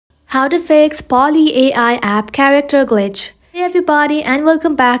How to fix Poly AI app character glitch. Hey everybody and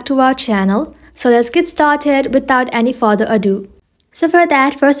welcome back to our channel. So let's get started without any further ado. So for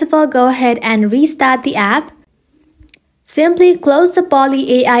that, first of all, go ahead and restart the app. Simply close the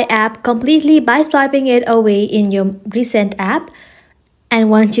Poly AI app completely by swiping it away in your recent app. And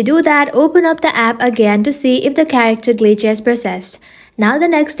once you do that, open up the app again to see if the character glitch is processed. Now the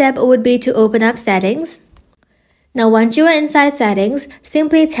next step would be to open up settings. Now once you are inside settings,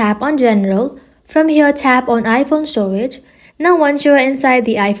 simply tap on general. From here tap on iPhone storage. Now once you are inside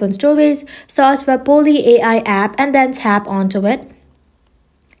the iPhone storage, search for Poly AI app and then tap onto it.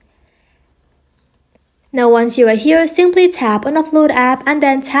 Now once you are here, simply tap on Offload app and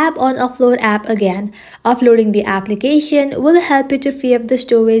then tap on Offload app again. Offloading the application will help you to free up the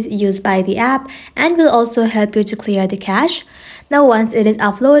storage used by the app and will also help you to clear the cache. Now once it is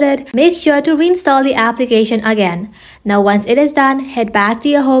uploaded, make sure to reinstall the application again. Now once it is done, head back to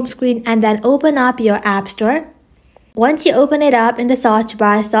your home screen and then open up your App Store. Once you open it up in the search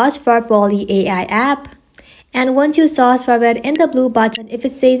bar, search for Poly AI app. And once you search for it in the blue button, if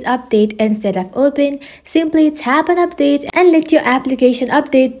it says update instead of open, simply tap on update and let your application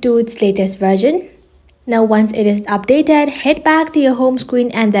update to its latest version. Now once it is updated, head back to your home screen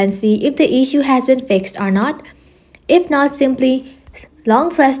and then see if the issue has been fixed or not. If not, simply long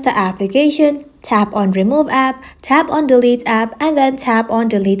press the application, tap on remove app, tap on delete app and then tap on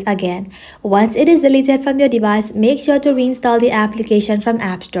delete again. Once it is deleted from your device, make sure to reinstall the application from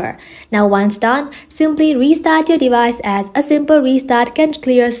App Store. Now once done, simply restart your device as a simple restart can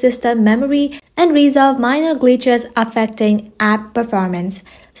clear system memory and resolve minor glitches affecting app performance.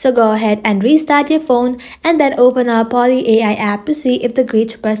 So go ahead and restart your phone and then open up Poly AI app to see if the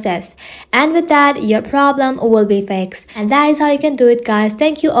glitch processed. And with that, your problem will be fixed. And that is how you can do it, guys.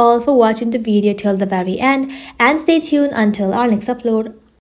 Thank you all for watching the video till the very end and stay tuned until our next upload.